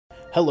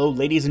Hello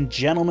ladies and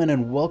gentlemen,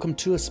 and welcome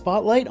to a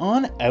spotlight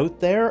on Out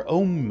There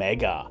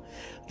Omega.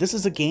 This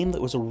is a game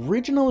that was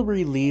originally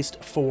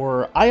released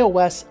for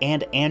iOS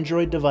and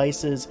Android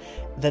devices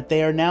that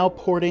they are now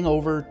porting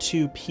over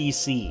to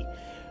PC.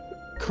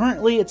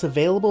 Currently it's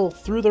available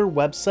through their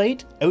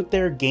website,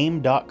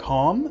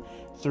 OutThereGame.com,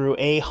 through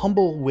a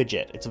Humble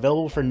widget. It's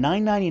available for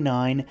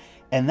 $9.99,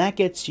 and that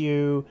gets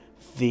you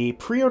the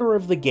pre-order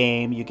of the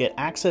game, you get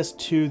access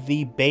to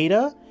the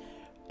beta,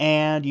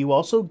 and you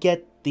also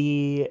get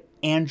the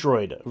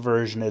Android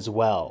version as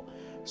well.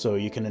 So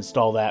you can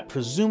install that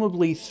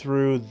presumably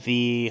through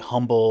the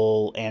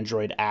Humble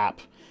Android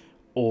app,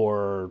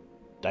 or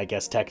I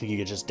guess technically you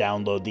could just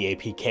download the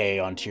APK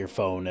onto your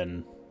phone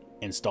and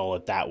install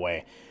it that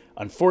way.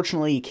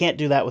 Unfortunately, you can't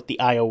do that with the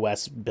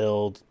iOS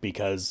build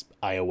because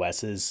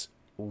iOS is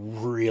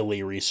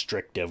really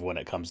restrictive when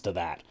it comes to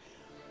that.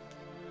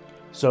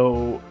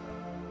 So,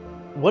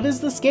 what is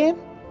this game?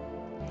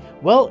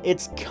 Well,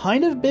 it's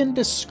kind of been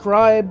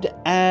described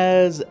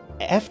as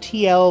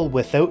FTL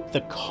without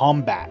the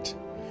combat.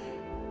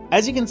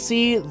 As you can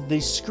see, the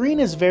screen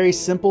is very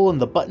simple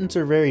and the buttons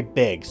are very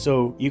big,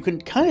 so you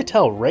can kind of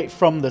tell right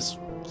from this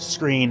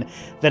screen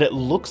that it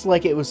looks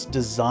like it was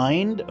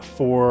designed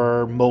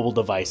for mobile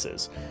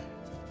devices.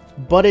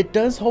 But it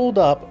does hold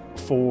up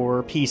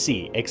for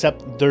PC,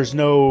 except there's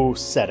no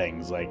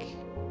settings. Like,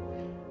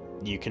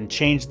 you can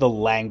change the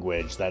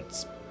language,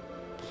 that's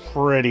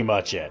pretty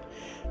much it.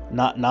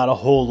 Not a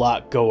whole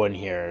lot going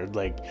here.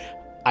 Like,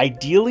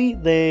 ideally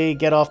they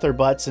get off their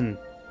butts and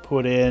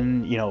put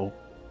in, you know,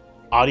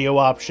 audio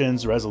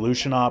options,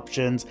 resolution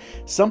options,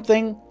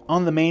 something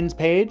on the main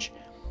page.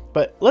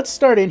 But let's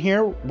start in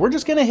here. We're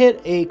just gonna hit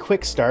a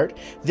quick start.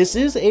 This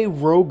is a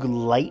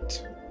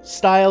roguelite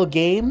style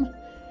game,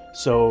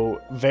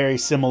 so very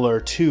similar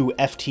to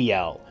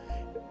FTL,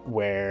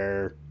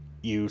 where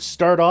you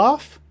start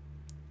off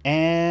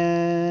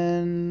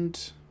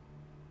and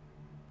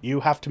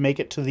you have to make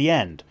it to the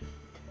end.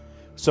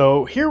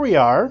 So here we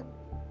are.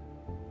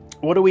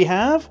 What do we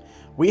have?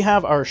 We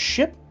have our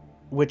ship,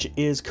 which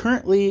is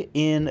currently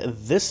in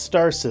this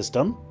star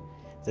system.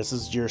 This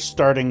is your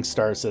starting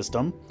star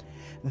system.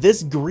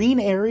 This green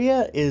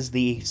area is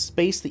the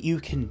space that you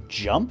can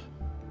jump.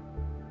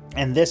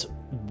 And this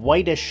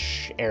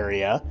whitish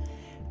area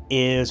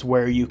is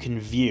where you can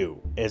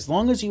view, as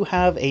long as you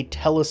have a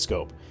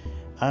telescope.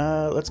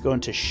 Let's go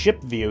into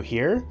ship view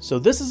here. So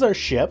this is our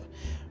ship.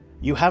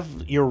 You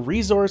have your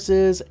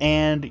resources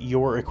and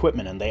your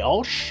equipment, and they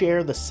all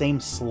share the same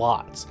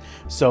slots.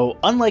 So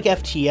unlike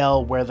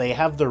FTL, where they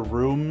have their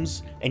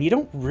rooms and you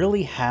don't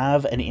really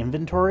have an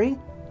inventory,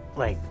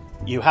 like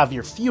you have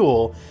your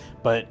fuel,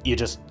 but you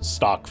just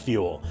stock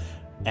fuel.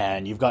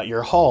 And you've got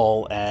your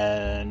hull,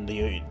 and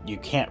you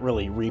can't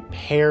really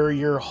repair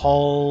your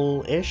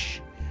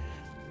hull-ish.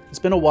 It's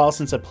been a while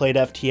since I played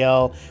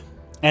FTL,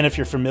 and if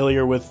you're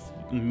familiar with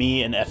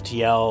me and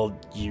FTL,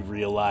 you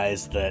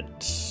realize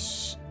that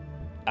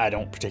I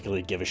don't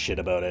particularly give a shit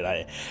about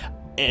it.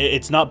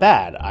 It's not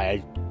bad.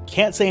 I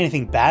can't say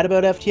anything bad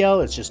about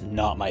FTL, it's just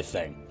not my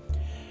thing.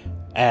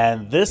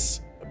 And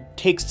this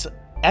takes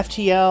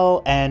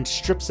FTL and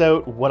strips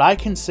out what I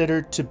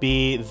consider to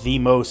be the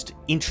most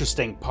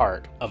interesting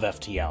part of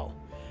FTL,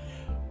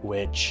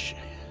 which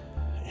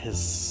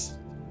is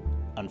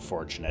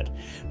unfortunate.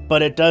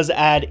 But it does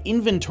add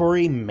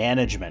inventory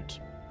management.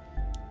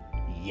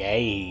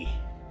 Yay.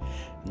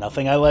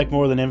 Nothing I like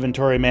more than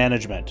inventory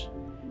management.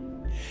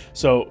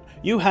 So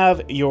you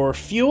have your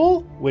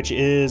fuel, which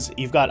is,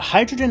 you've got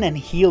hydrogen and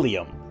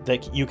helium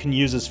that you can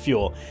use as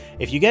fuel.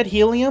 If you get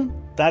helium,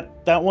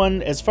 that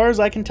one, as far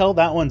as I can tell,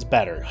 that one's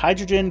better.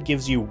 Hydrogen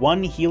gives you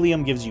 1,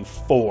 helium gives you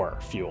 4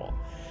 fuel.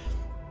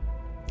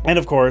 And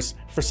of course,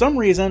 for some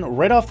reason,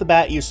 right off the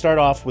bat, you start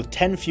off with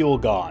 10 fuel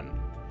gone.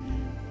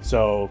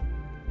 So,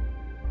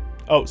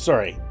 oh,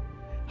 sorry.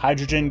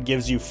 Hydrogen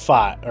gives you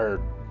 5,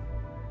 or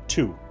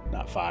 2,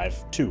 not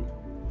 5, 2.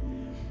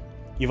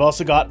 You've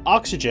also got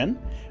oxygen,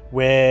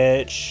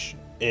 which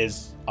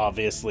is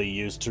obviously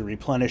used to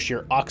replenish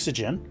your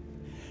oxygen.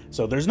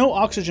 So there's no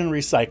oxygen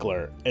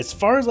recycler. As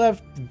far as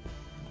I've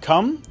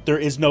come, there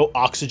is no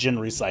oxygen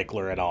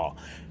recycler at all.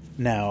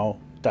 Now,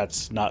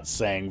 that's not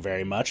saying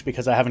very much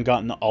because I haven't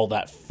gotten all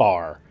that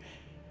far.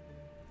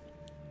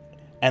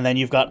 And then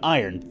you've got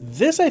iron.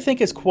 This I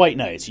think is quite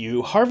nice.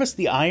 You harvest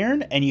the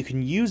iron and you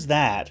can use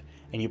that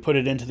and you put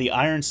it into the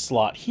iron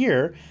slot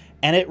here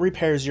and it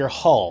repairs your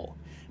hull.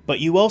 But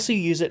you also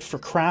use it for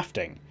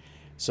crafting.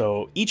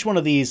 So each one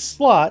of these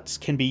slots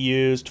can be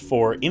used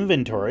for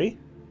inventory.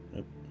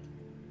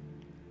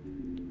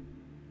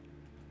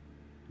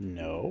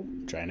 No,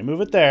 trying to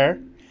move it there.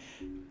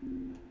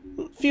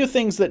 A few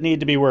things that need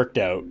to be worked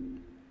out.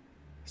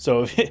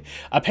 So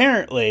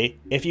apparently,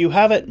 if you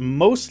have it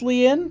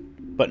mostly in,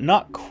 but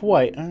not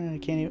quite, I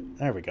can't even,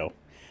 there we go.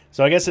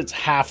 So I guess it's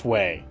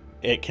halfway.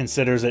 It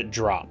considers it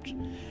dropped.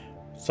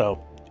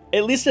 So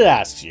at least it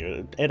asks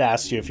you. It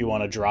asks you if you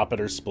want to drop it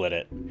or split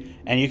it.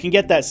 And you can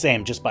get that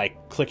same just by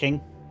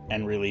clicking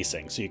and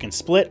releasing. So you can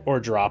split or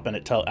drop, and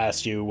it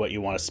asks you what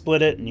you want to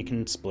split it, and you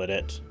can split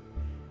it.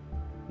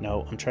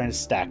 No, I'm trying to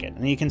stack it.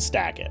 And you can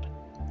stack it.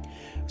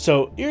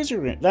 So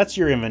that's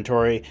your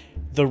inventory.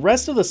 The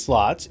rest of the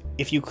slots,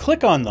 if you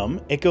click on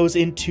them, it goes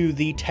into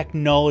the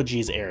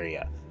technologies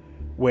area,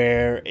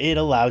 where it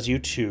allows you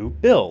to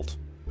build.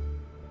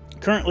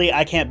 Currently,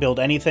 I can't build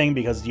anything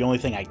because the only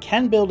thing I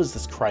can build is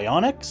this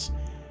cryonics,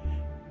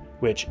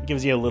 which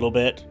gives you a little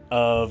bit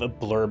of a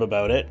blurb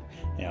about it.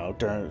 You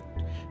know,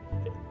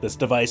 this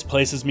device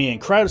places me in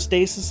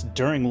cryostasis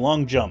during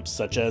long jumps,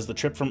 such as the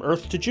trip from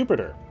Earth to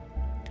Jupiter.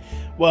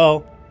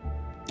 Well,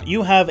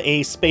 you have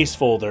a space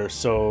folder,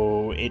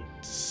 so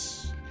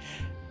it's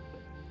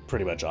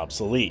pretty much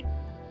obsolete.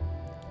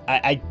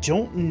 I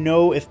don't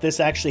know if this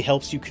actually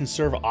helps you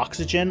conserve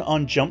oxygen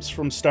on jumps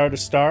from star to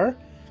star.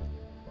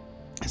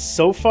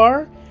 So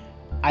far,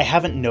 I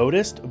haven't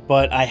noticed,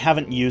 but I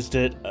haven't used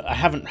it. I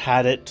haven't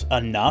had it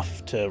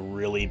enough to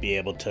really be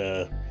able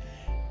to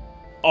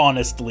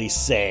honestly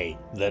say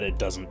that it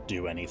doesn't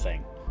do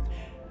anything.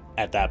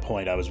 At that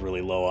point, I was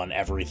really low on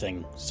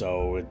everything,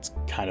 so it's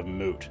kind of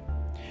moot.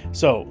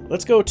 So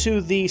let's go to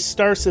the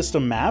star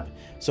system map.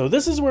 So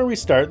this is where we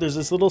start. There's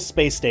this little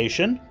space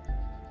station.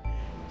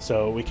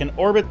 So we can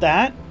orbit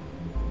that,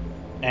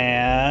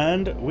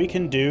 and we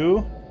can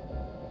do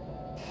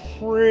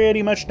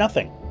pretty much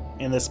nothing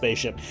in this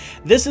spaceship.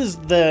 This is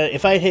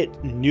if I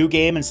hit new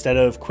game instead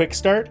of quick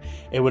start,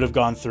 it would have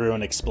gone through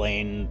and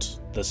explained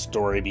the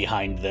story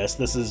behind this.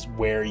 This is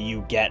where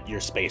you get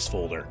your space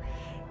folder.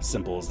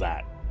 Simple as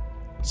that.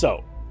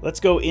 So let's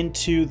go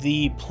into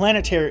the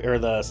planetary, or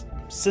the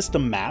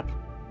system map.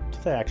 What do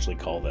they actually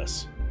call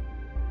this?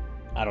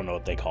 I don't know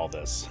what they call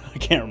this. I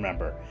can't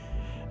remember.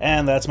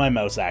 And that's my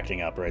mouse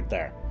acting up right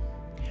there.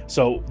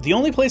 So the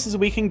only places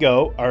we can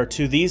go are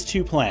to these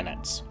two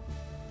planets.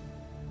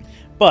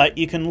 But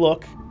you can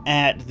look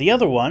at the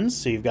other ones.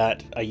 So you've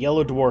got a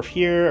yellow dwarf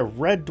here, a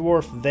red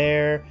dwarf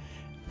there,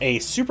 a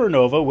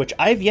supernova, which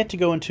I've yet to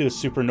go into a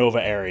supernova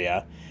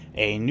area,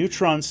 a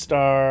neutron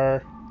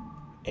star,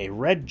 a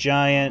red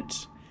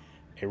giant,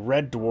 a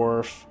red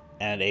dwarf,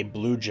 and a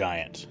blue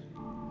giant.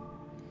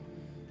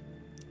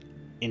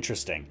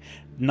 Interesting.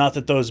 Not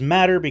that those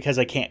matter because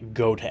I can't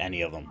go to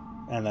any of them.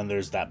 And then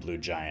there's that blue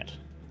giant.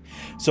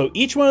 So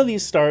each one of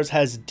these stars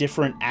has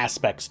different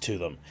aspects to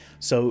them.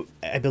 So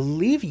I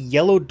believe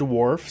yellow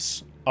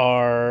dwarfs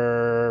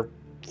are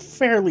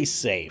fairly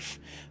safe.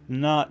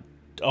 Not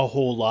a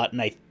whole lot.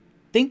 And I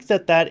think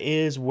that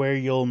is where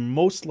you'll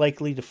most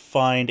likely to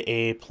find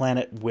a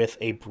planet with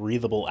a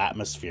breathable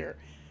atmosphere.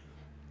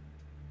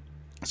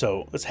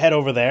 So let's head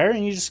over there,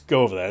 and you just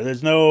go over there.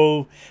 There's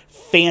no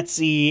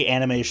fancy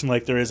animation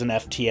like there is in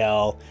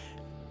FTL,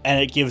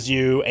 and it gives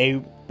you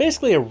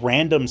basically a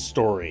random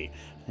story.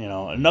 You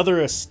know,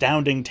 another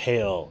astounding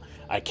tale.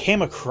 I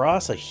came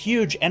across a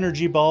huge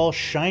energy ball,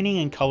 shining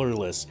and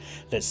colorless,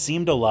 that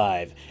seemed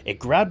alive. It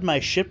grabbed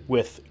my ship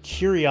with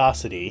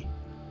curiosity.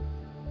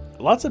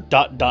 Lots of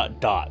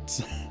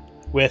dots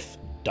with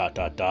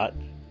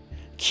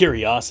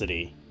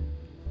curiosity.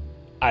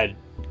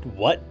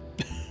 What?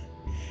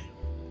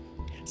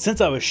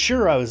 Since I was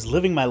sure I was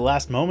living my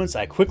last moments,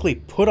 I quickly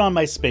put on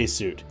my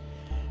spacesuit.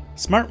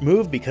 Smart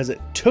move, because it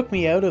took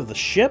me out of the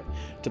ship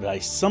by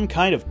some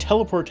kind of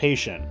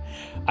teleportation.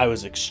 I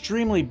was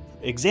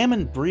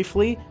examined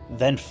briefly,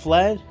 then it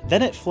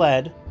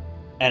fled,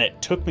 and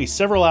it took me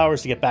several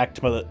hours to get back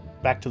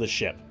to the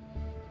ship.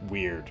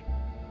 Weird.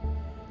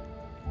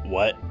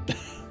 What?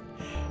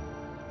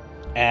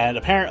 And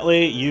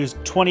apparently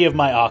used 20 of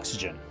my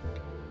oxygen.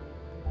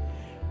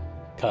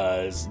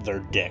 'Cause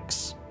they're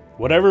dicks.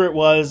 Whatever it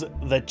was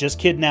that just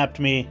kidnapped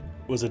me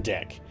was a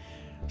dick.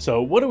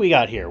 So what do we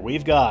got here?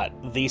 We've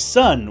got the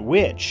sun,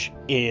 which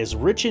is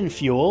rich in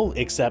fuel,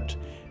 except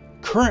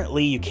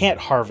currently you can't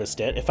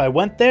harvest it. If I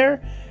went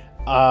there,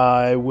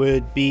 I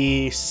would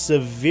be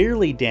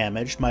severely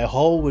damaged. My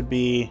hull would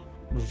be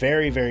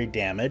very, very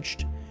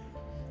damaged.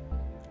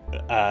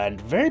 And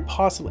very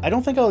possibly, I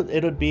don't think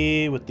it would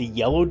be with the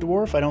yellow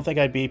dwarf. I don't think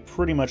I'd be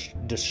pretty much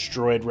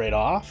destroyed right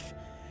off.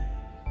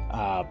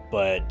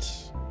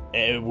 But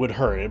it would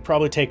hurt. It'd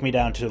probably take me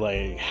down to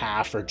like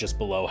half or just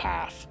below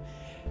half.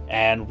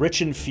 And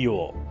rich in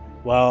fuel.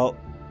 Well,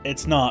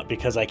 it's not,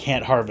 because I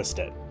can't harvest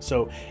it.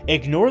 So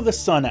ignore the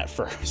sun at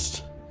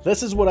first.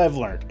 This is what I've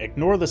learned.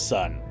 Ignore the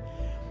sun.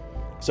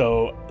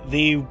 So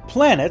the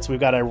planets, we've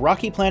got a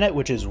rocky planet,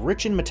 which is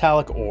rich in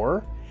metallic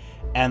ore,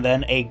 and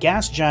then a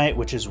gas giant,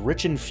 which is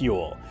rich in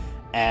fuel.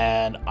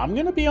 And I'm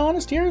going to be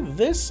honest here,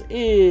 this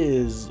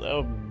is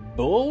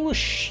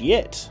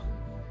bullshit.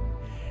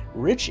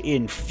 Rich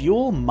in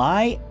fuel,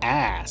 my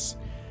ass.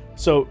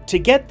 So to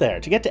get there,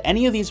 to get to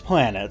any of these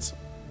planets,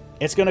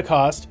 it's going to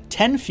cost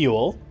 10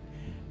 fuel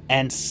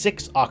and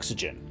 6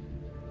 oxygen.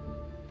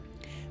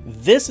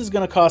 This is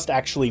going to cost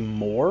actually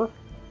more,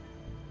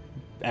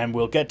 and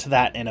we'll get to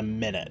that in a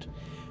minute.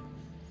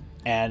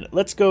 And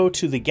let's go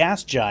to the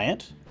gas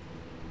giant.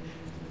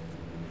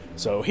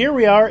 So here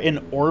we are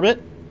in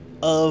orbit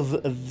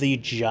of the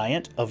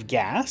giant of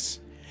gas.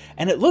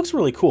 And it looks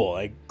really cool.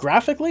 Like,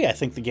 graphically, I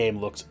think the game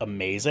looks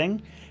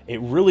amazing. It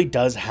really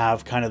does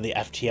have kind of the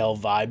FTL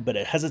vibe, but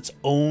it has its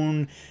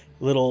own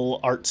little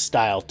art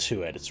style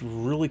to it. It's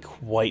really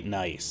quite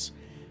nice.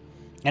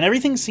 And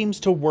everything seems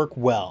to work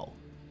well.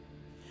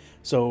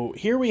 So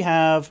here we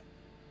have,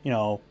 you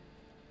know,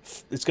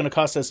 it's going to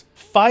cost us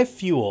 5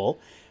 fuel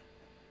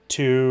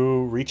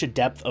to reach a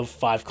depth of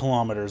 5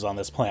 kilometers on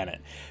this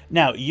planet.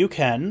 Now, you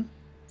can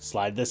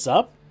slide this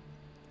up,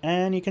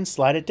 and you can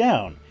slide it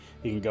down.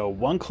 You can go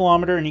 1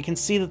 kilometer, and you can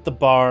see that the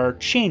bar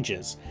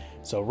changes.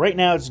 So right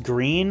now it's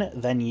green,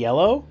 then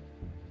yellow,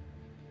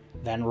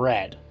 then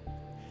red.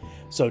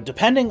 So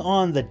depending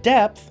on the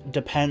depth,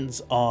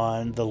 depends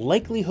on the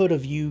likelihood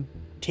of you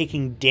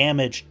taking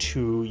damage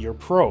to your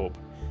probe.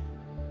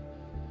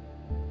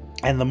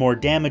 And the more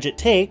damage it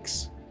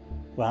takes,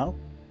 well,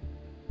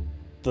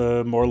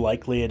 the more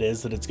likely it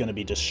is that it's going to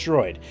be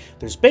destroyed.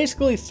 There's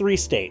basically 3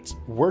 states: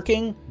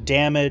 working,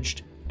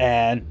 damaged,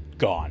 and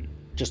gone.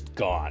 Just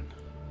gone.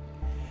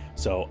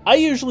 So I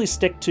usually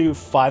stick to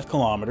 5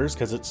 kilometers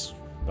because it's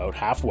about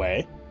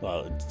halfway.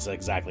 Well, it's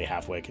exactly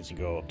halfway because you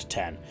go up to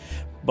 10.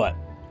 But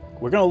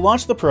we're going to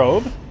launch the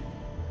probe.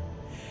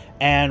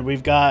 And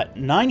we've got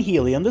 9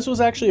 helium. This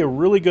was actually a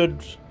really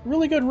good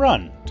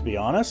run, to be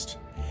honest.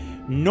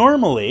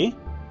 Normally,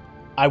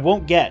 I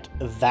won't get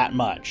that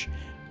much.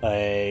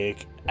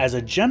 Like, as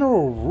a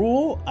general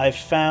rule, I've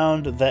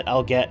found that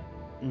I'll get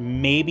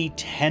maybe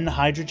 10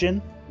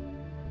 hydrogen.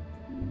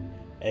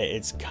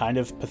 It's kind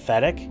of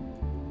pathetic.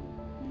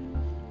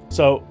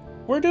 So,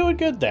 we're doing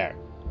good there.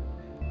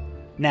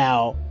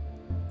 Now,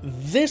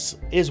 this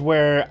is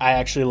where I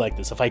actually like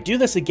this. If I do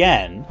this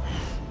again,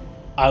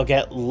 I'll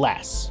get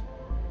less.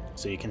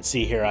 So you can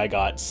see here I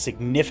got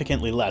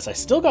significantly less. I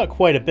still got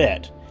quite a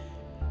bit.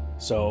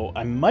 So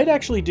I might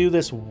actually do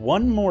this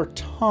one more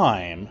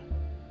time,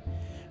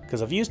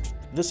 because I've used,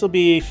 this will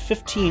be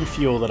 15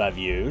 fuel that I've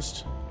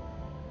used.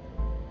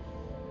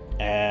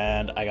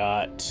 And I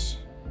got,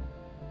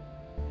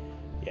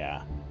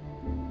 yeah.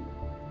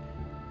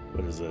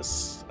 What is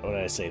this? What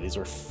did I say? These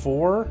were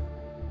 4.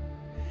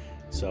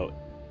 So,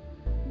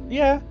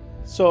 yeah.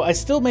 So I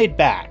still made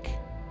back.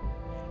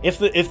 If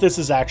this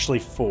is actually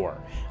 4.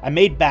 I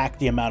made back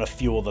the amount of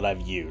fuel that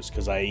I've used,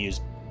 because I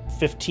used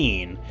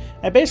 15.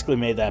 I basically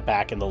made that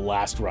back in the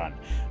last run.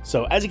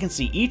 So as you can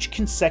see, each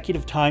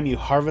consecutive time you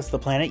harvest the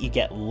planet, you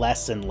get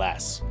less and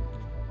less.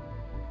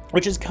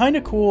 Which is kind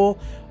of cool,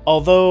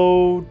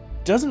 although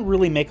doesn't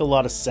really make a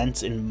lot of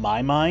sense in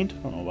my mind.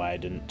 I don't know why I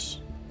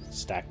didn't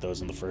stack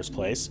those in the first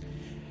place.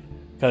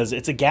 Because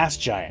it's a gas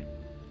giant.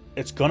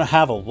 It's going to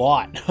have a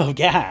lot of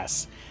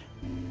gas.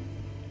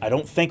 I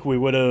don't think we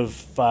would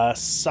have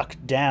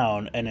sucked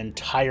down an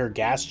entire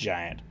gas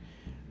giant.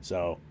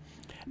 So,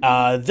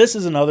 this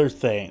is another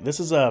thing. This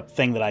is a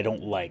thing that I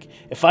don't like.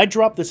 If I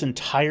drop this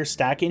entire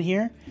stack in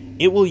here,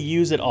 it will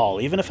use it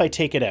all, even if I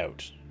take it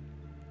out.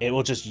 It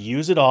will just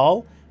use it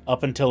all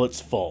up until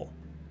it's full.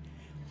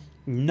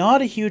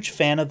 Not a huge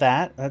fan of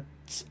that.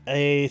 That's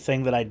a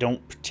thing that I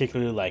don't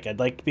particularly like. I'd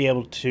like to be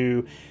able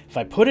to, if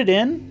I put it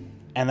in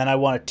and then I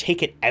want to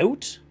take it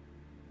out,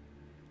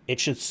 it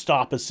should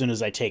stop as soon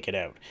as I take it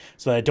out,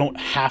 so that I don't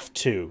have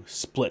to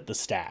split the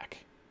stack.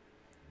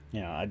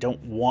 You know, I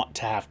don't want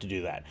to have to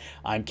do that.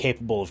 I'm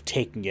capable of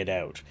taking it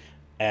out.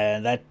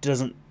 And that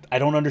doesn't, I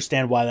don't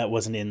understand why that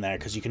wasn't in there,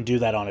 because you can do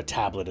that on a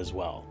tablet as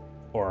well,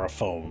 or a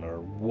phone, or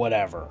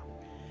whatever.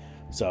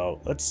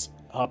 So let's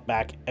hop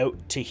back out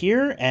to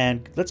here,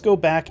 and let's go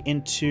back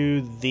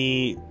into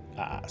the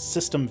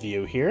system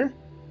view here.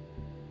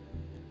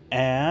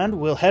 And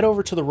we'll head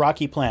over to the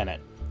rocky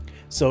planet.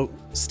 So,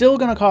 still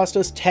going to cost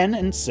us 10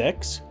 and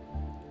 6.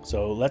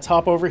 So, let's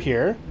hop over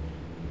here.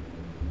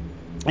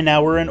 And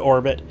now we're in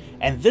orbit.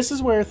 And this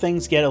is where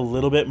things get a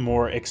little bit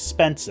more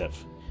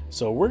expensive.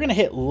 So, we're going to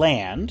hit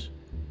land.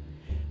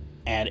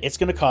 And it's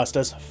going to cost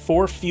us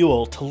 4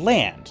 fuel to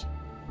land.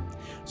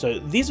 So,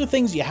 these are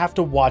things you have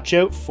to watch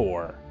out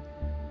for.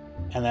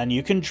 And then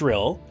you can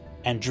drill.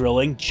 And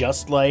drilling,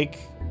 just like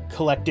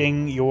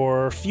collecting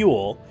your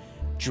fuel,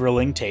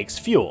 drilling takes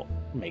fuel.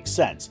 Makes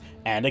sense.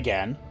 And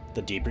again,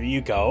 the deeper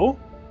you go,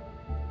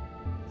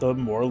 the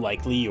more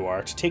likely you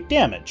are to take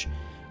damage.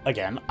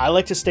 Again, I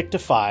like to stick to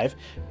 5.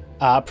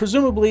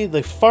 Presumably,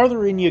 the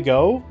farther in you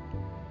go,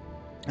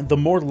 the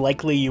more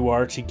likely you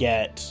are to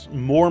get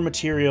more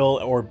material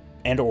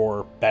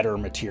or better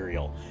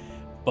material.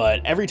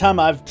 But every time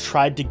I've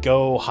tried to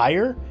go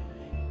higher,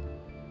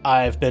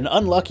 I've been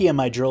unlucky and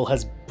my drill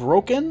has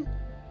broken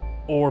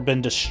or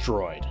been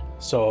destroyed.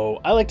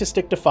 So I like to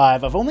stick to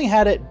 5. I've only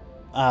had it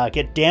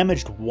get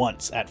damaged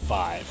once at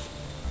 5.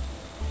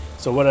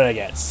 So what did I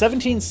get?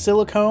 17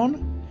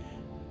 silicone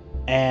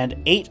and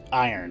 8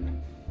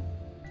 iron.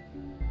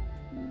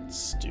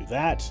 Let's do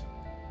that.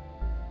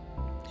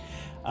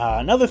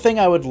 Another thing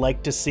I would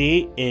like to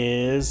see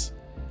is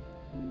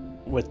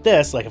with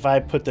this, like if I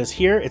put this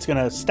here, it's going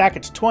to stack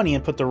it to 20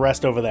 and put the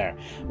rest over there.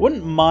 I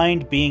wouldn't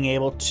mind being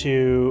able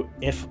to,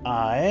 if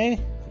I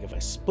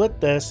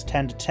split this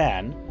 10 to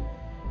 10,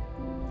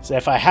 so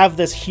if I have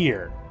this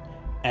here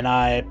and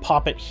I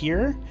pop it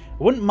here,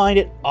 I wouldn't mind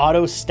it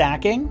auto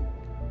stacking.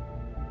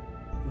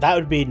 That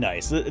would be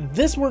nice.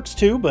 This works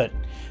too, but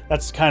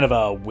That's kind of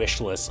a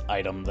wish list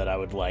item that I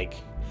would like.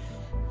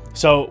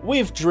 So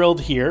we've drilled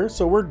here,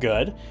 so we're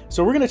good.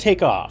 So we're going to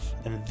take off.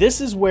 And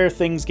this is where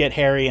things get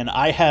hairy, and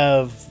I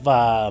have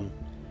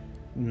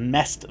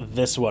messed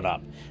this one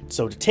up.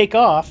 So to take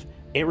off,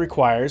 it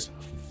requires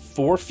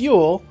 4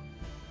 fuel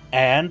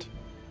and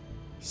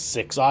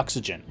 6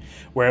 oxygen,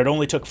 where it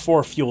only took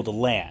 4 fuel to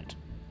land.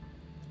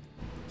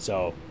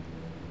 So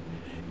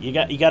you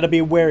got to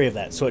be wary of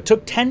that. So it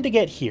took 10 to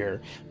get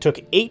here, took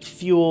 8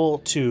 fuel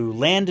to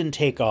land and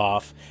take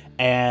off,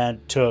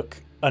 and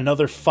took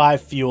another 5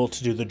 fuel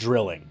to do the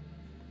drilling.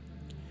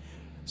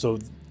 So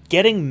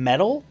getting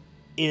metal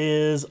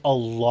is a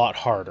lot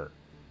harder.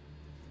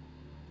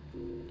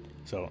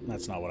 So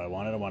that's not what I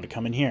wanted. I wanted to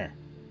come in here.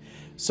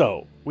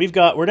 So we're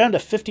down to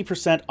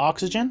 50%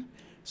 oxygen.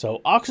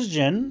 So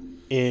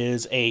oxygen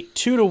is a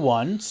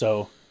 2-to-1.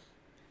 So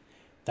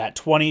that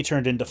 20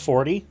 turned into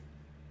 40,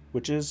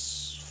 which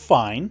is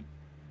fine.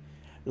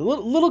 A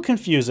little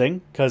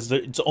confusing because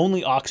it's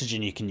only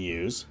oxygen you can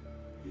use.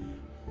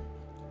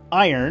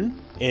 Iron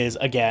is,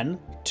 again,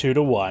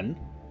 2-to-1.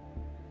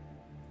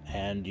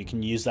 And you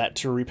can use that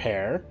to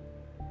repair.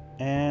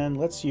 And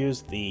let's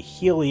use the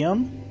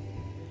helium.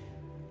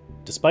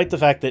 Despite the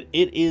fact that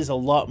it is a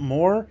lot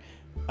more,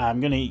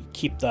 I'm going to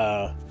keep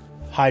the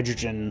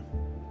hydrogen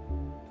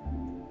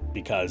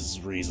because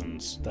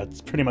reasons.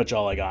 That's pretty much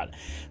all I got.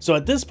 So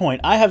at this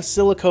point, I have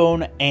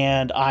silicone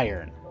and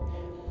iron.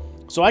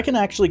 So I can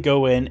actually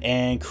go in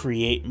and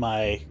create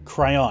my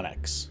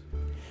cryonics.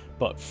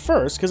 But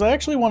first, because I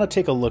actually want to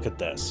take a look at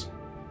this.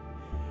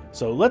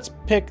 So let's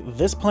pick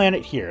this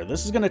planet here.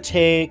 This is going to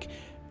take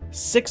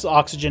 6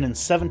 oxygen and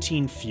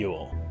 17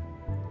 fuel.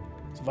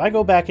 So if I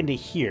go back into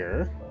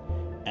here,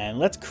 and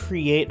let's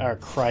create our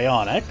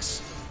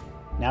cryonics.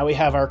 Now we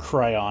have our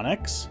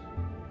cryonics.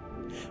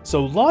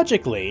 So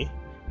logically,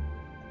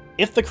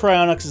 if the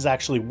cryonics is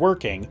actually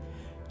working,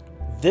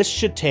 this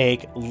should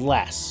take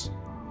less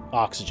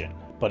oxygen.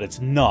 But it's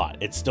not.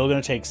 It's still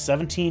going to take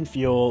 17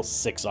 fuel,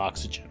 6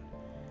 oxygen.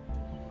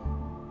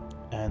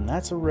 And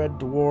that's a red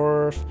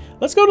dwarf.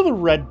 Let's go to the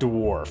red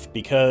dwarf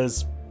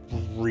because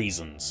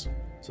reasons.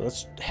 So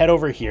let's head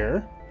over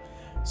here.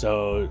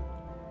 So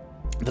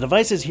the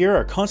devices here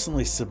are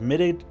constantly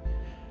submitted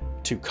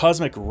to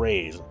cosmic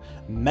rays.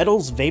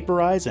 Metals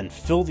vaporize and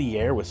fill the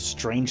air with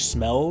strange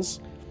smells.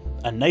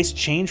 A nice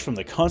change from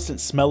the constant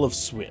smell of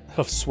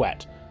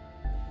sweat.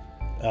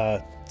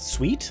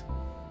 Sweet?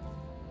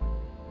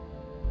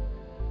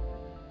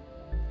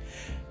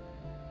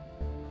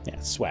 Yeah,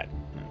 sweat.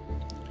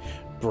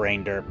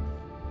 Brain derp.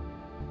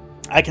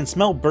 I can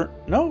smell burnt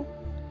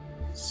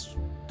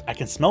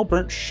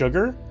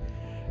sugar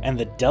and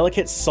the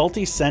delicate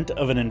salty scent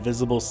of an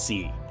invisible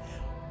sea.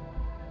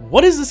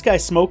 What is this guy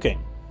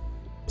smoking?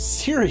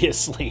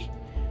 Seriously.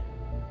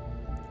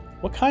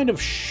 What kind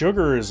of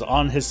sugar is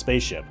on his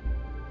spaceship?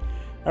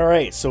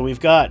 Alright, so we've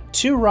got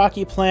 2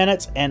 rocky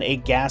planets and a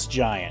gas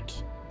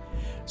giant.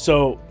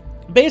 So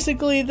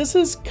basically this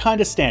is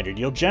kind of standard.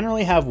 You'll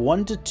generally have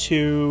 1 to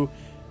 2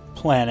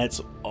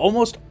 planets.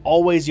 Almost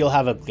always you'll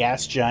have a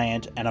gas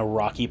giant and a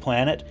rocky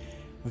planet.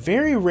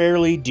 Very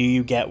rarely do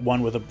you get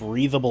one with a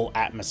breathable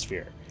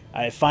atmosphere.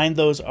 I find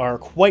those are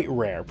quite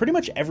rare. Pretty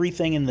much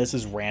everything in this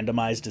is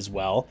randomized as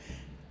well.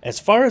 As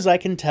far as I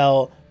can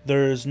tell,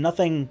 there's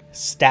nothing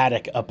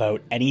static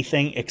about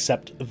anything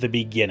except the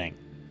beginning.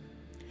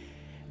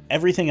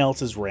 Everything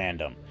else is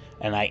random.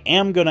 And I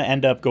am going to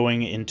end up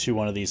going into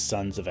one of these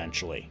suns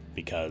eventually.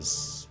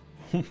 Because,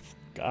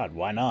 God,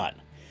 why not?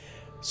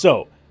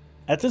 So,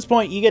 at this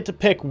point, you get to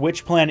pick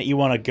which planet you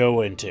want to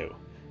go into.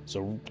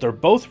 So they're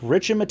both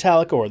rich in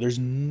metallic ore. There's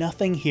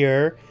nothing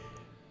here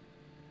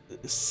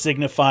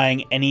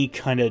signifying any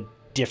kind of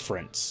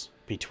difference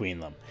between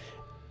them.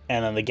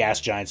 And then the gas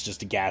giant's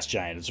just a gas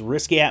giant. It's a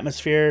risky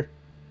atmosphere,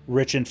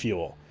 rich in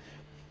fuel.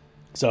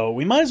 So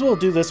we might as well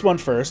do this one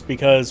first,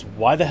 because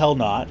why the hell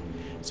not?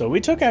 So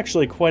we took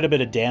actually quite a bit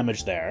of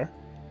damage there.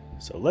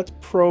 So let's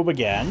probe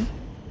again.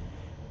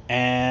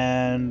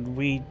 And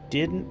we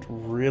didn't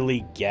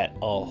really get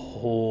a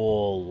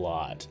whole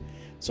lot.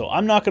 So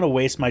I'm not going to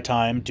waste my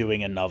time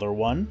doing another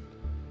one.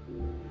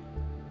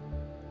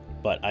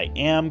 But I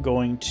am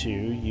going to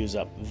use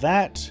up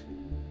that.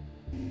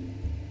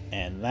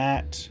 And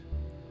that.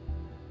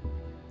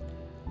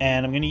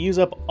 And I'm going to use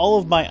up all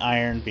of my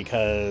iron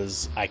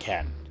because I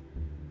can.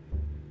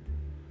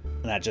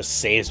 And that just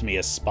saves me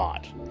a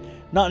spot.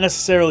 Not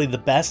necessarily the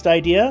best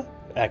idea.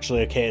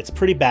 Actually, okay, it's a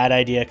pretty bad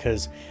idea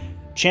because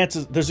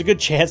there's a good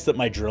chance that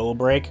my drill will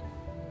break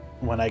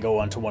when I go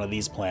onto one of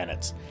these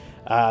planets.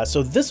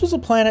 So this was a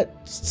planet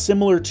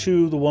similar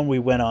to the one we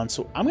went on,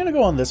 so I'm going to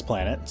go on this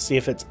planet, see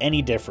if it's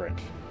any different.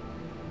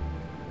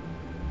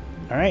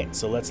 Alright,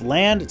 so let's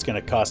land. It's going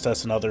to cost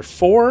us another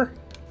 4,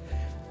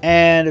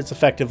 and it's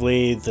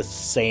effectively the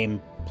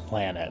same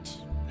planet.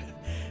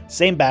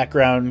 Same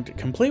background,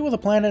 complete with a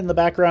planet in the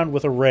background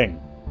with a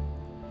ring.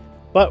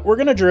 But we're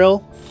going to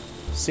drill,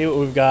 see what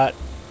we've got.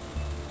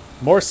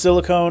 More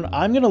silicone.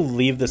 I'm going to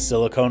leave the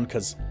silicone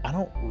because I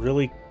don't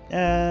really...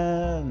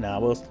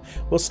 no,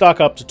 we'll stock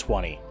up to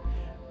 20.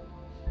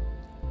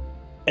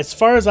 as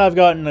far as I've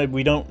gotten,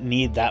 we don't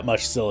need that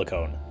much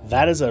silicone.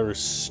 That is a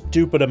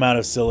stupid amount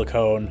of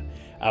silicone.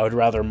 I would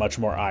rather much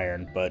more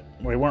iron, but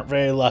we weren't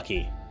very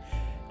lucky.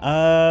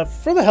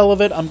 For the hell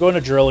of it, I'm going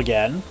to drill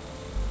again.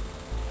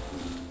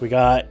 We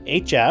got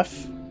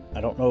HF.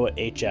 I don't know what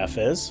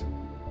HF is.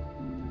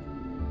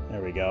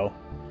 There we go.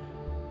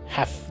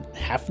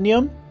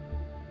 Hafnium?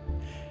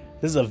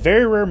 This is a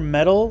very rare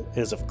metal. It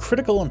is of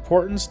critical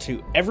importance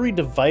to every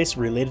device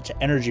related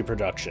to energy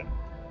production.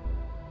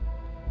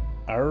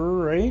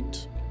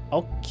 Alright.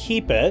 I'll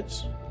keep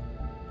it.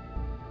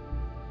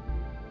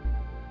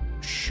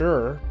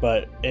 Sure,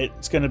 but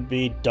it's going to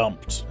be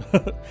dumped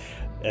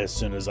as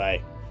soon as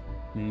I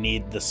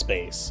need the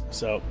space.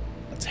 So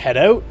let's head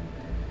out.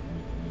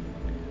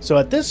 So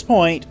at this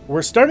point,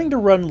 we're starting to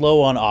run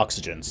low on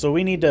oxygen, so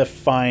we need to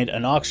find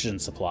an oxygen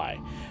supply.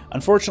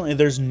 Unfortunately,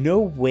 there's no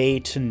way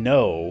to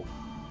know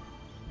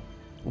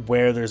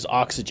where there's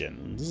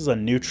oxygen. This is a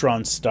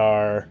neutron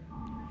star.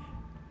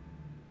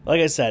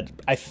 Like I said,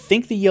 I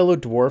think the yellow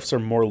dwarfs are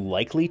more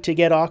likely to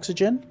get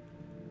oxygen,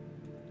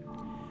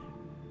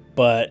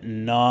 but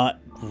not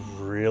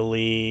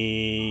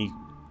really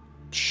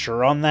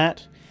sure on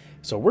that.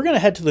 So we're going to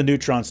head to the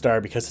neutron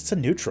star because it's a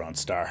neutron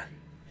star.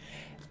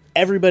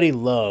 Everybody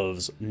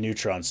loves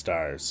neutron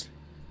stars.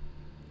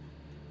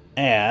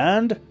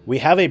 And we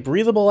have a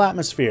breathable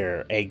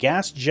atmosphere, a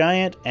gas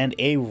giant, and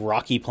a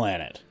rocky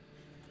planet.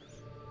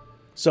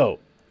 So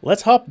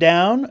let's hop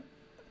down.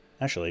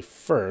 Actually,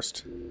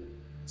 first,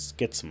 let's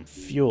get some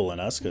fuel in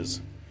us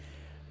because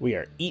we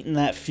are eating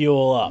that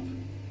fuel up.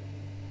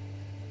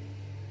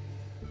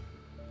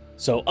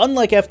 So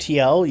unlike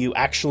FTL, you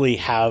actually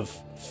have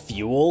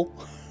fuel,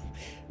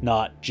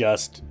 not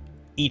just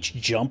each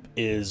jump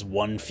is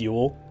one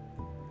fuel.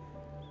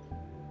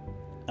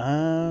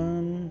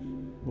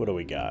 What do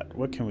we got?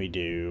 What can we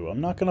do?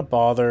 I'm not going to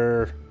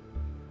bother.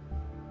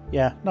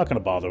 Yeah, not going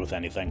to bother with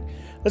anything.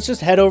 Let's just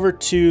head over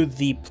to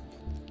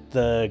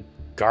the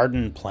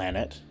garden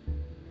planet.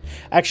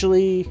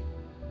 Actually,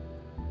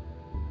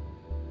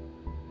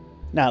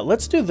 now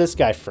let's do this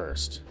guy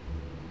first.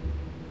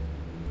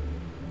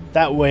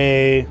 That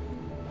way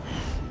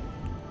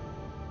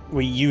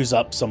we use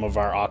up some of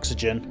our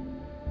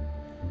oxygen.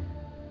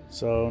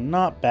 So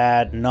not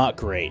bad, not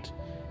great.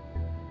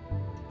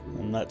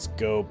 And let's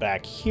go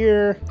back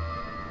here.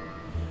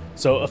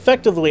 So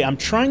effectively, I'm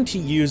trying to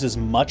use as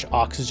much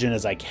oxygen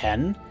as I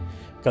can,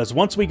 because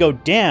once we go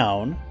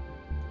down,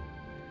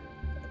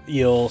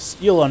 you'll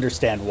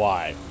understand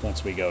why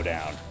once we go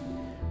down.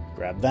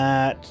 Grab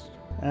that.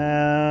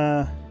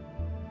 I'm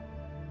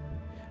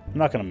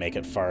not going to make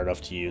it far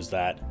enough to use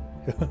that.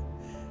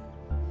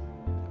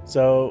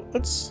 So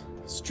let's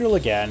drill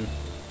again.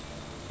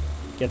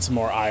 Get some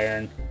more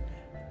iron.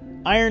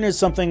 Iron is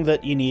something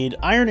that you need.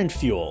 Iron and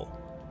fuel.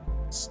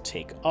 Let's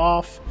take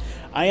off.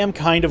 I am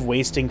kind of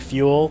wasting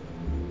fuel,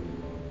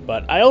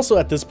 but I also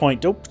at this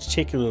point don't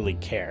particularly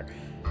care.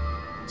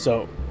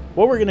 So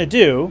what we're going to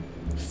do,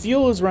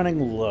 fuel is running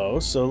low,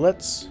 so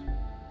let's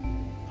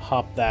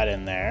hop that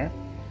in there.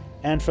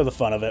 And for the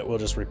fun of it, we'll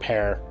just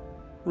repair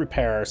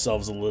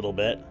ourselves a little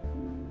bit.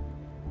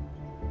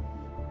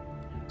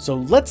 So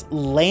let's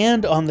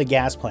land on the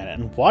gas planet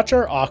and watch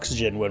our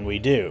oxygen when we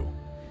do.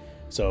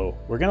 So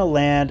we're going to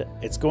land.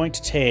 It's going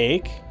to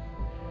take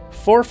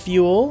 4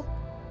 fuel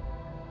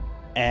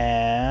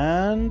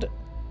and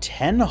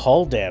 10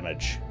 hull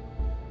damage.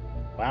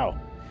 Wow.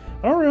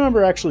 I don't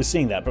remember actually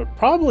seeing that, but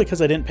probably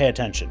because I didn't pay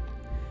attention.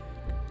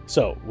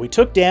 So we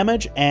took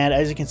damage, and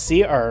as you can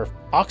see, our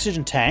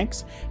oxygen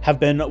tanks have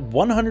been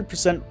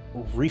 100%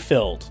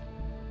 refilled.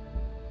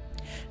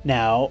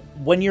 Now,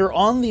 when you're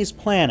on these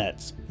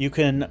planets, you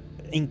can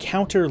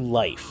encounter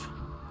life.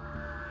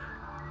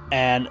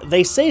 And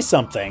they say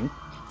something,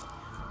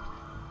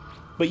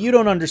 but you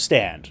don't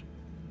understand.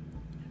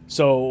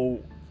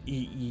 So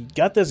you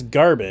got this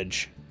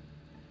garbage,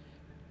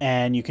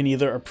 and you can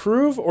either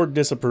approve or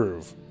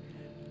disapprove.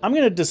 I'm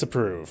going to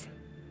disapprove.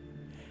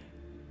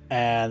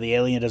 And the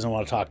alien doesn't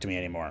want to talk to me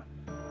anymore.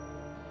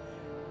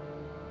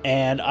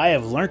 And I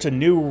have learnt a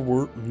new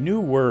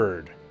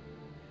word.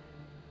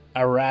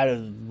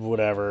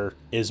 Whatever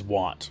is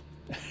want.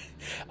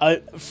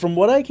 From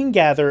what I can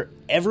gather,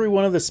 every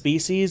one of the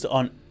species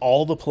on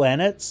all the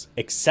planets,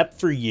 except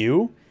for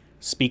you,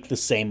 speak the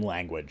same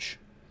language,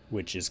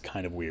 which is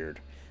kind of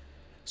weird.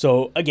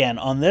 So again,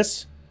 on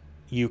this,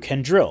 you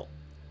can drill.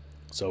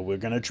 So we're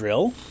going to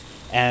drill.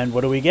 And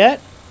what do we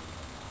get?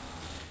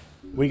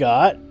 We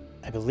got,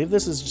 I believe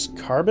this is just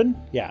carbon.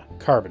 Yeah,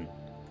 carbon.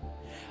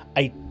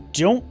 I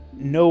don't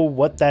know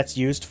what that's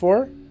used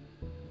for.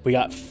 We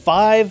got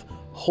 5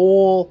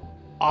 whole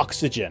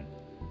oxygen.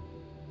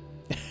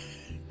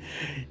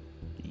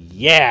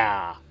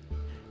 Yeah.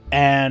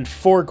 And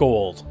 4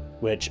 gold,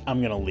 which I'm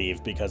going to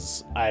leave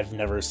because I've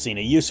never seen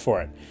a use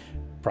for it.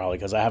 Probably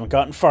because I haven't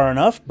gotten far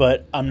enough,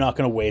 but I'm not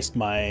going to waste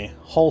my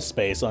hull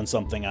space on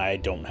something I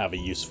don't have a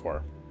use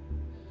for.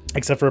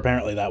 Except for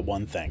apparently that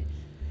one thing.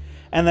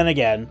 And then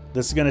again,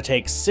 this is going to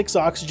take 6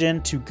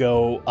 oxygen to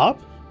go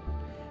up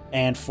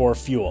and 4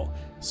 fuel.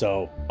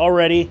 So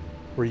already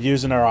we're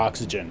using our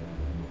oxygen.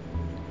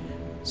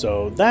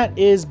 So that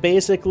is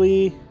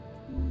basically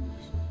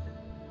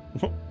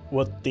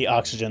what the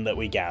oxygen that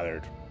we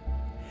gathered.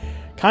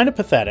 Kind of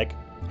pathetic.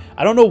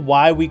 I don't know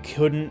why we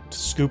couldn't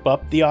scoop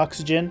up the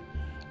oxygen.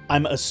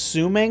 I'm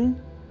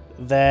assuming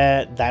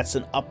that that's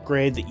an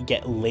upgrade that you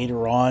get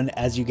later on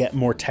as you get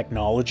more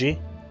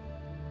technology.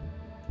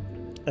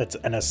 That's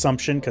an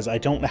assumption because I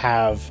don't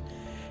have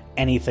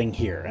anything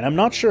here. And I'm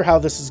not sure how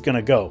this is going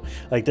to go.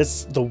 Like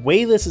this, the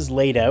way this is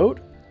laid out,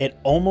 it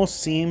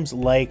almost seems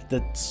like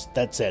that's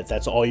it.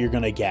 That's all you're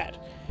going to get.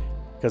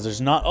 Because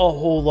there's not a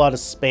whole lot of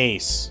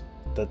space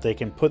that they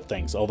can put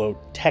things. Although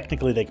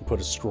technically they can put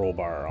a scroll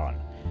bar on.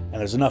 And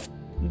there's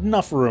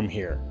enough room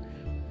here.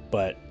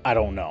 But I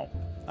don't know.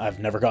 I've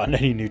never gotten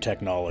any new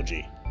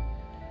technology.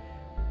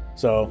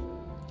 So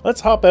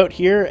let's hop out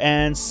here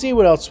and see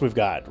what else we've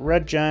got.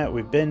 Red giant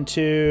we've been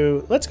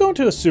to. Let's go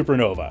into a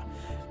supernova.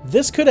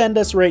 This could end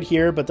us right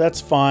here, but that's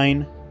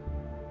fine.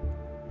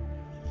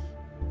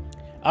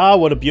 Ah,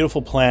 what a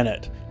beautiful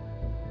planet.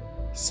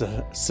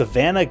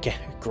 Savanna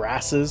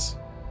grasses.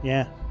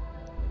 Yeah.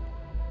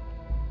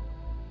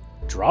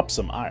 Drop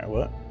some iron.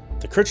 What?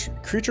 The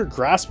creature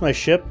grasps my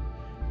ship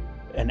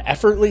and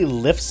effortlessly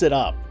lifts it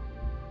up.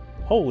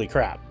 Holy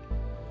crap.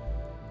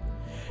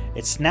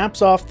 It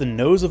snaps off the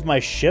nose of my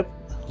ship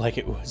like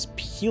it was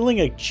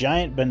peeling a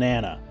giant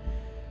banana.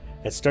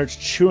 It starts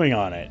chewing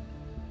on it.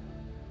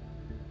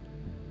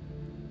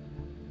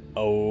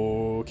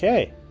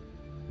 Okay.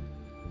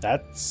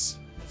 That's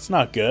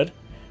not good.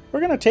 We're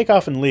going to take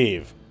off and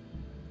leave.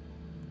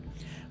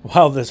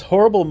 While this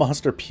horrible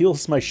monster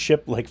peels my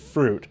ship like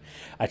fruit,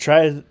 I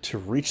try to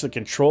reach the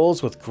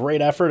controls with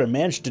great effort and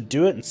manage to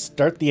do it and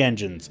start the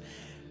engines.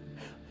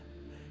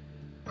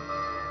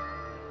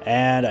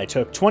 And I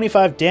took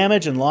 25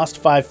 damage and lost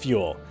 5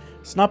 fuel.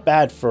 It's not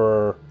bad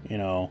for, you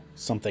know,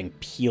 something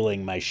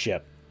peeling my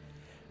ship.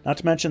 Not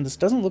to mention, this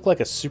doesn't look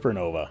like a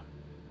supernova.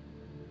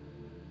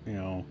 You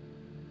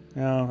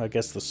know, I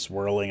guess the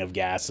swirling of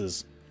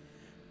gases.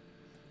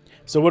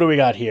 So what do we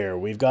got here?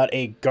 We've got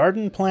a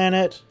garden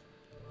planet,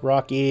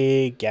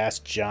 rocky, gas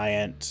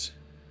giant.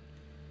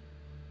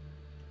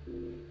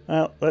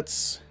 Well,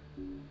 let's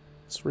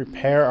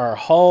repair our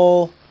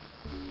hull.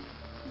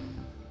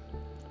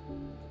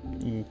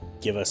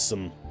 Give us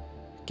some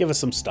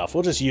stuff.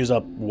 We'll just use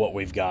up what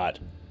we've got.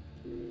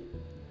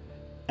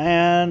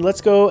 And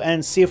let's go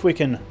and see if we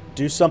can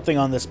do something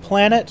on this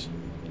planet.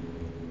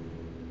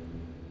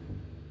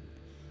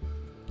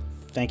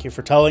 Thank you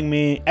for telling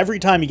me. Every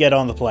time you get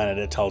on the planet,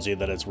 it tells you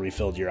that it's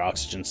refilled your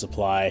oxygen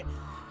supply.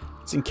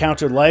 It's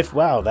encountered life.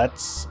 Wow,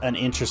 that's an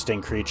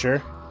interesting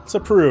creature. Let's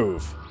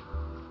approve.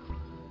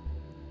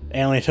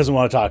 Alien doesn't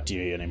want to talk to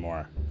you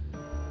anymore.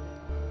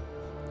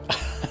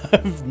 I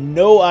have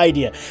no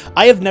idea.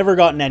 I have never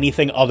gotten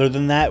anything other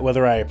than that,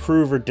 whether I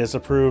approve or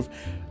disapprove.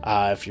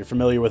 If you're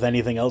familiar with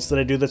anything else that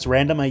I do that's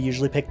random, I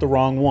usually pick the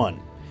wrong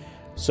one.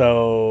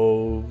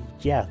 So,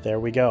 yeah, there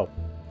we go.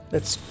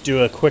 Let's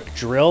do a quick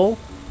drill.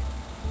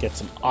 Get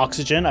some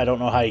oxygen. I don't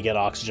know how you get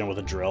oxygen with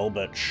a drill,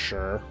 but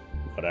sure.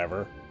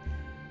 Whatever.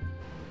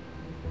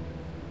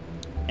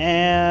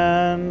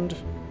 And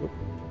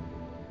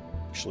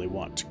actually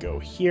want to go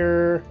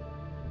here.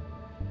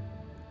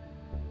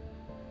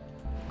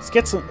 Let's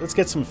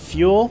get some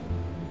fuel.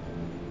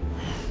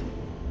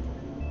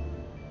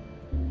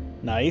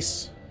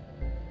 Nice.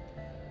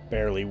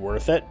 Barely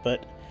worth it,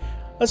 but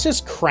let's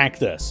just crank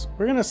this.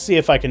 We're gonna see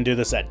if I can do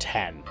this at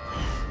 10.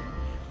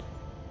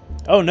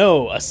 Oh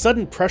no, a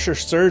sudden pressure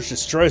surge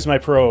destroys my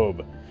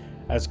probe.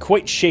 I was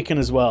quite shaken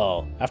as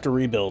well. I have to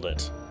rebuild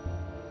it.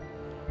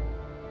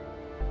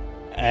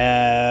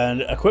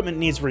 And equipment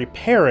needs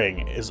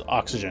repairing is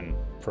oxygen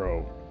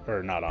probe.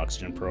 Or not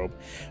oxygen probe.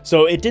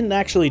 So it didn't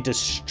actually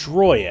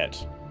destroy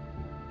it.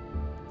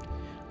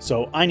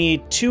 So I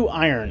need 2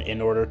 iron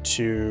in order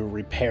to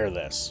repair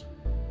this.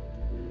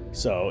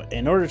 So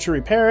in order to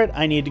repair it,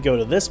 I need to go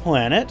to this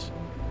planet.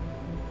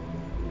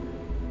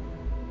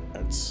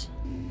 Let's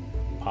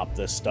pop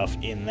this stuff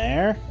in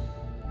there.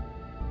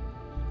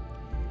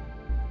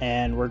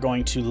 And we're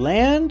going to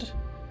land.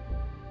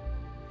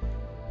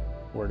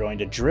 We're going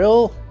to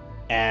drill.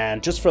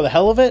 And just for the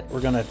hell of it,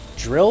 we're going to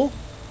drill.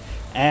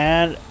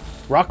 And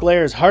rock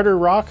layers, harder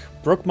rock,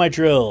 broke my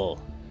drill.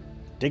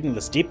 Digging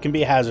this deep can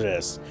be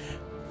hazardous.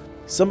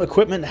 Some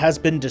equipment has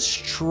been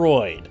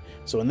destroyed.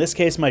 So in this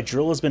case, my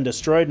drill has been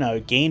destroyed and I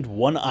gained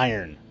 1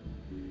 iron.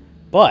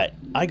 But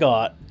I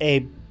got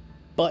a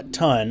butt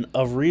ton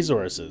of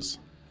resources.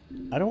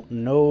 I don't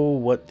know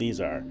what these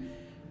are.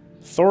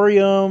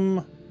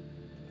 Thorium.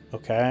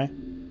 Okay.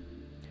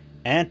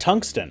 And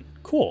tungsten.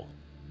 Cool.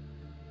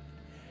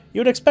 You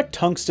would expect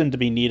tungsten to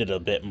be needed a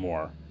bit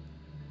more.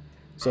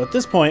 So at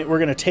this point, we're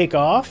going to take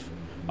off.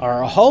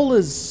 Our hull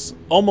is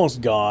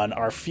almost gone.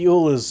 Our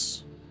fuel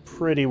is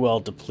pretty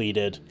well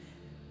depleted.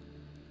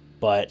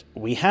 But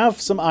we have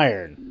some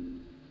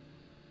iron.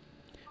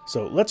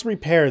 So let's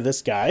repair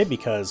this guy,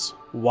 because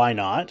why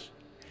not?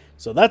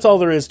 So that's all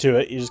there is to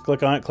it. You just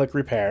click on it, click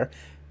repair.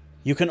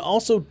 You can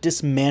also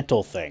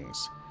dismantle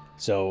things.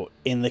 So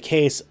in the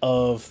case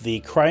of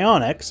the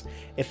cryonics,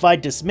 if I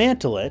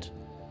dismantle it,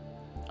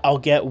 I'll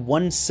get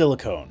 1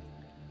 silicone.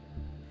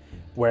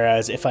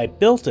 Whereas if I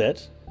built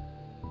it,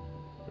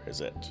 where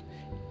is it?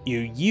 You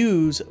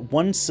use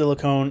 1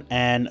 silicone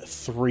and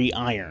 3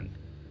 iron.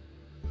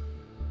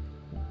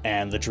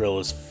 And the drill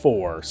is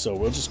 4. So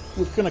we're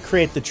going to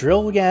create the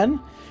drill again,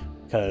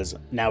 because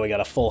now we got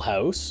a full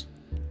house.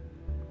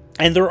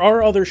 And there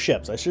are other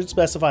ships. I should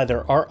specify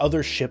there are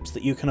other ships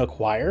that you can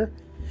acquire.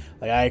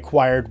 Like I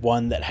acquired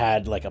one that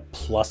had like a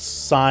plus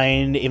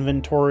sign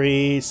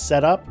inventory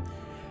setup,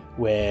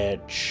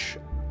 which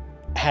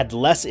had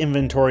less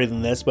inventory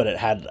than this, but it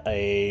had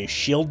a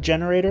shield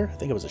generator. I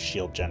think it was a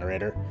shield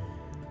generator.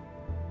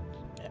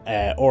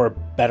 Or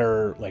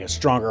better, like a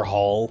stronger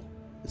hull.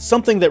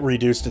 Something that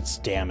reduced its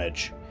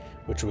damage,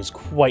 which was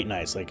quite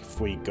nice. Like if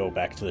we go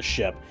back to the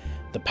ship,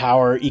 the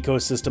power,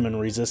 ecosystem,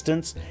 and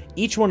resistance,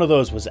 each one of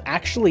those was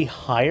actually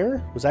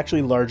higher, was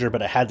actually larger,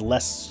 but it had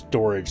less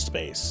storage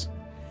space,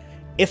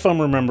 if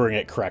I'm remembering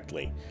it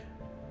correctly.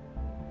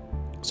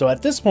 So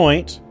at this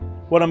point,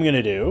 what I'm going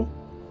to do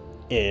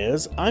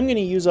is I'm going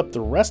to use up the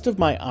rest of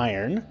my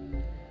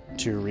iron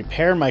to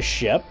repair my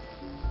ship,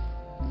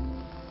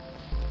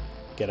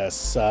 get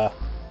us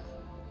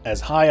as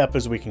high up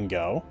as we can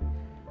go,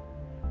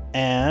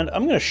 and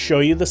I'm going to show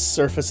you the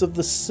surface of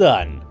the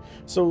sun.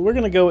 So we're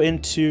going to go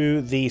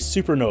into the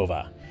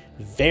supernova.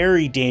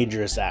 Very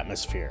dangerous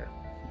atmosphere.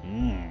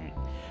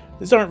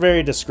 These aren't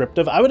very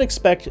descriptive. I would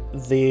expect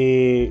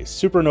the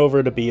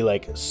supernova to be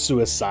like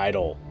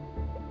suicidal.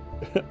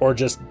 Or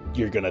just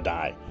you're going to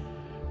die.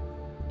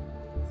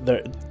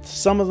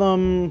 Some of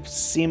them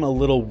seem a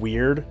little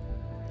weird.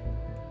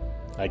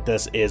 Like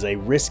this is a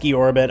risky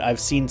orbit.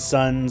 I've seen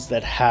suns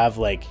that have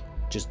like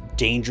just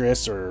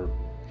dangerous or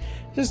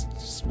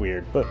just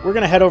weird. But we're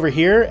going to head over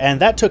here,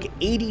 and that took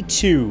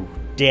 82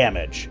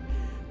 damage.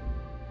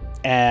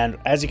 And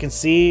as you can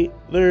see,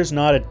 there's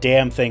not a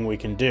damn thing we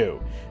can do.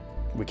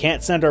 We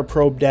can't send our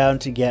probe down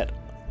to get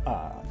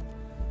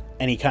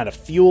any kind of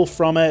fuel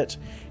from it,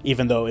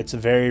 even though it's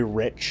very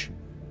rich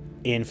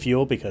in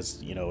fuel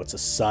because, you know, it's a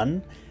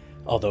sun.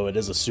 Although it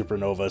is a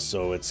supernova,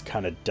 so it's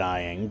kind of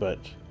dying, but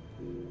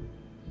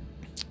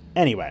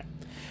anyway.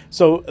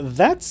 So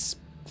that's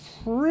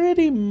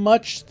pretty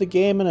much the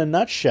game in a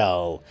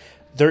nutshell.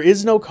 There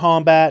is no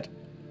combat.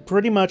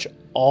 Pretty much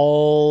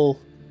all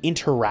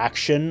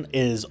interaction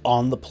is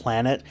on the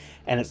planet,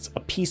 and it's a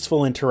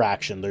peaceful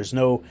interaction. There's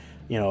no,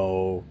 you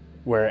know,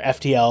 where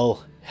FTL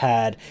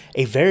had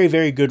a very,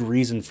 very good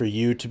reason for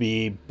you to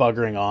be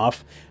buggering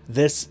off.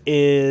 This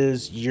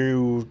is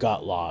you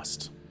got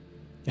lost.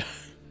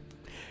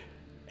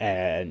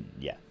 And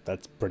yeah,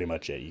 that's pretty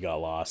much it. You got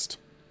lost.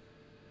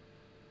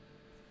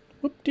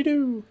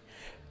 Whoop-de-doo.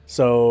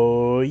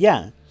 So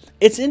yeah,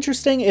 it's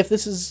interesting if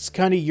this is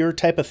kind of your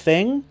type of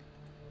thing.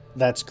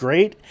 That's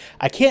great.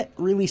 I can't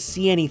really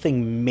see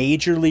anything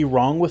majorly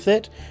wrong with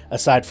it,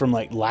 aside from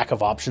like lack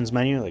of options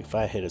menu. Like if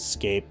I hit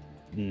escape,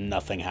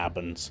 nothing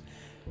happens.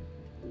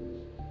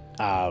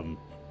 Yeah,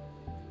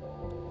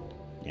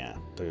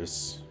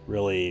 there's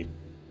really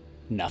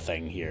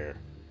nothing here.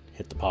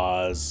 Hit the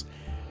pause,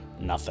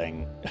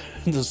 nothing.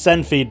 Just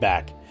send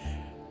feedback.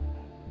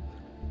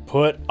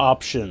 Put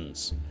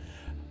options.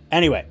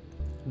 Anyway,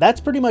 that's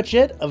pretty much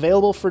it.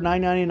 Available for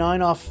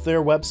 $9.99 off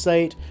their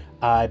website.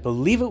 I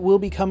believe it will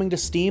be coming to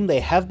Steam. They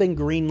have been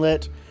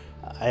greenlit.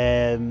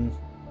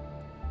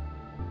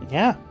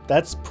 Yeah,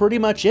 that's pretty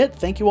much it.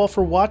 Thank you all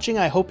for watching.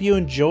 I hope you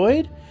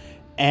enjoyed.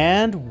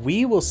 And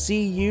we will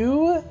see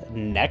you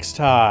next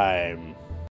time.